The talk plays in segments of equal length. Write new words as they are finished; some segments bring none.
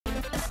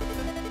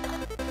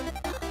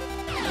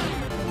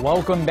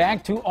Welcome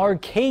back to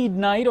Arcade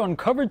Night on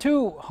Cover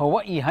 2,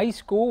 Hawaii High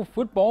School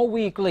Football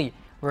Weekly,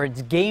 where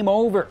it's game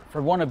over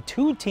for one of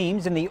two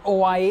teams in the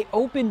OIA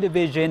Open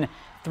Division.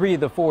 3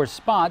 of the 4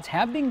 spots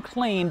have been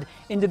claimed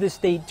into the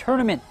state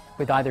tournament,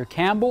 with either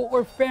Campbell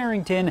or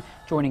Farrington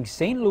joining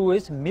St.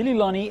 Louis,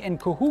 Mililani, and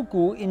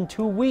Kahuku in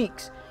 2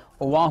 weeks.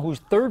 Oahu's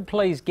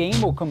third-place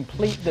game will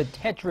complete the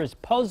Tetris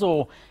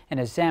puzzle, and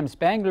as Sam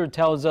Spangler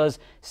tells us,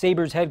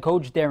 Sabres head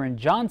coach Darren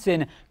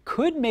Johnson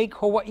could make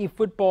Hawaii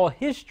football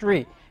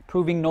history,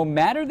 proving no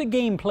matter the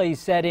gameplay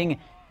setting,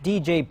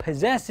 DJ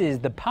possesses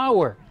the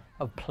power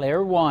of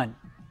player one.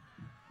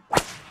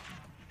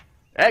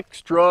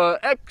 Extra,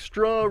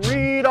 extra,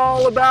 read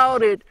all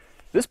about it.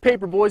 This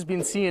paperboy's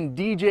been seeing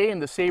DJ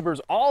and the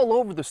Sabres all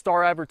over the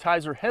Star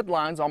Advertiser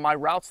headlines on my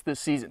routes this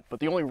season,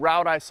 but the only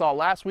route I saw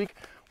last week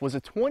was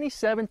a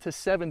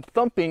 27-7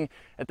 thumping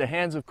at the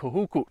hands of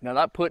Kahuku. Now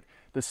that put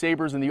the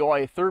Sabres in the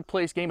OIA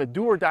third-place game, a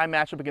do-or-die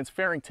matchup against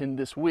Farrington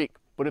this week.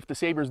 But if the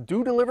Sabres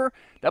do deliver,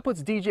 that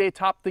puts DJ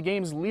atop the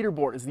game's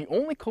leaderboard as the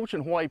only coach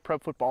in Hawaii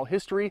prep football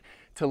history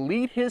to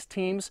lead his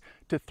teams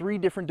to 3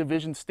 different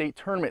division state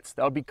tournaments.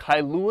 That would be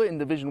Kailua in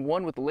Division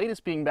 1, with the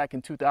latest being back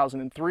in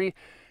 2003.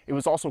 It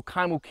was also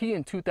Kaimuki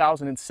in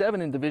 2007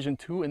 in Division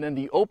 2, and then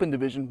the Open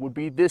Division would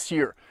be this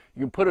year.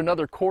 You can put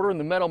another quarter in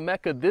the Metal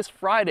Mecca this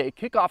Friday.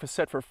 Kickoff is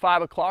set for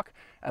 5 o'clock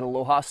at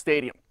Aloha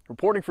Stadium.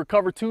 Reporting for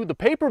Cover 2, the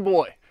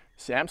Paperboy,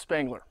 Sam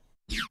Spangler.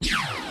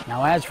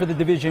 Now, as for the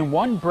Division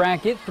 1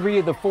 bracket, 3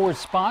 of the 4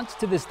 spots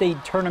to the state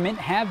tournament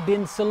have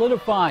been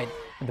solidified,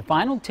 with the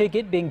final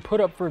ticket being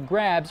put up for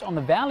grabs on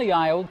the Valley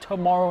Isle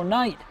tomorrow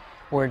night,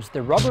 where it's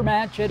the rubber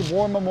match at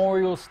War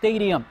Memorial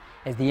Stadium,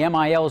 as the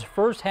MIL's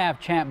first half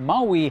champ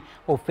Maui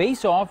will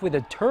face off with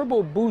a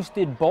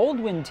turbo-boosted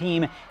Baldwin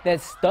team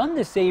that stunned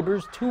the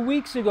Sabres 2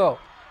 weeks ago.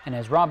 And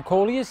as Rob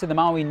Colius of the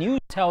Maui News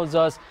tells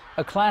us,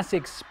 a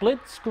classic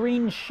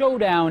split-screen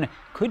showdown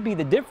could be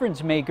the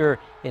difference maker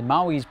in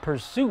Maui's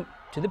pursuit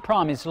to the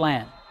promised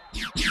land.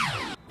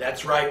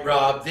 That's right,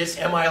 Rob. This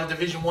MIL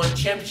Division I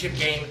championship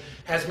game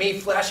has me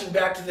flashing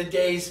back to the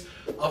days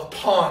of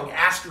Pong,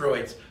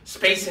 asteroids,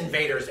 Space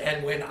Invaders,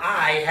 and when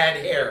I had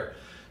hair.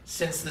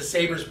 Since the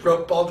Sabres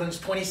broke Baldwin's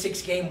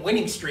 26-game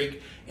winning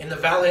streak in the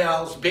Valley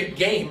Isle's big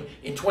game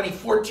in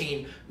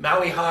 2014,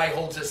 Maui High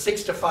holds a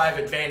 6-5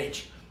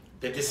 advantage.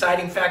 The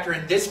deciding factor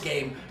in this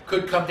game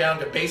could come down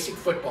to basic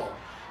football.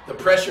 The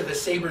pressure the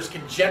Sabres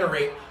can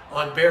generate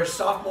on Bears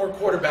sophomore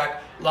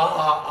quarterback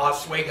La'a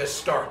Oswego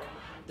Stark.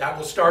 That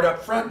will start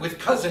up front with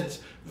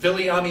cousins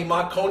Viliami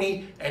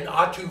Makoni and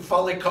Atu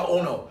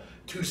Falekaono,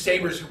 2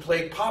 Sabres who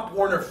played Pop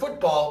Warner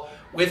football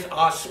with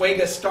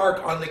Oswego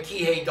Stark on the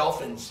Kihei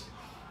Dolphins.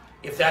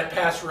 If that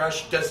pass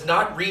rush does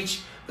not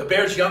reach the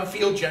Bears' young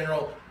field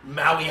general,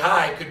 Maui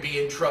High could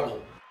be in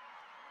trouble.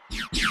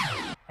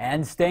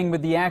 And staying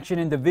with the action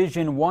in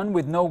Division 1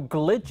 with no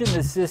glitch in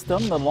the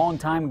system, the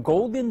longtime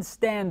Golden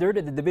Standard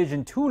at the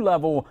Division 2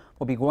 level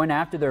will be going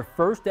after their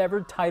first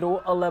ever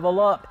title a level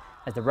up,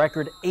 as the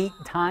record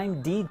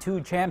 8-time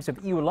D2 champs of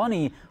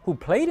Iolani, who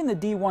played in the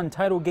D1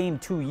 title game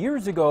 2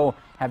 years ago,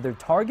 have their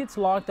targets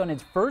locked on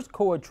its first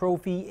COA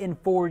trophy in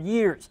 4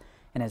 years.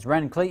 And as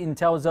Ren Clayton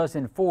tells us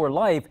in 4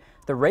 Life,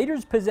 the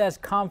Raiders possess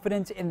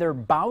confidence in their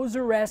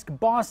Bowser-esque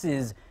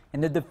bosses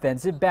in the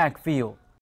defensive backfield.